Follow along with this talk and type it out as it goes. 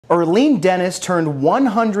Erlene Dennis turned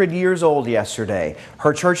 100 years old yesterday.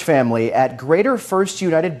 Her church family at Greater First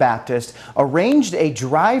United Baptist arranged a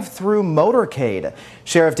drive-through motorcade.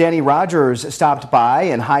 Sheriff Danny Rogers stopped by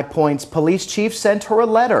and High Point's police chief sent her a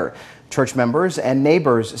letter. Church members and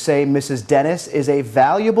neighbors say Mrs. Dennis is a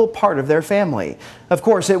valuable part of their family. Of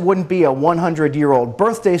course, it wouldn't be a 100-year-old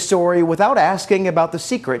birthday story without asking about the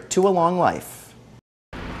secret to a long life.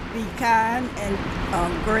 Be kind and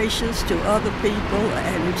gracious to other people,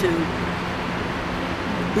 and to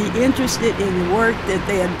be interested in the work that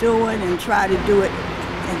they are doing and try to do it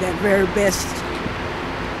at their very best,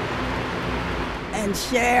 and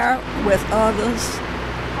share with others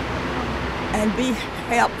and be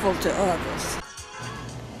helpful to others.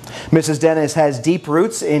 Mrs. Dennis has deep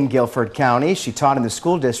roots in Guilford County. She taught in the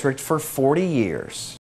school district for 40 years.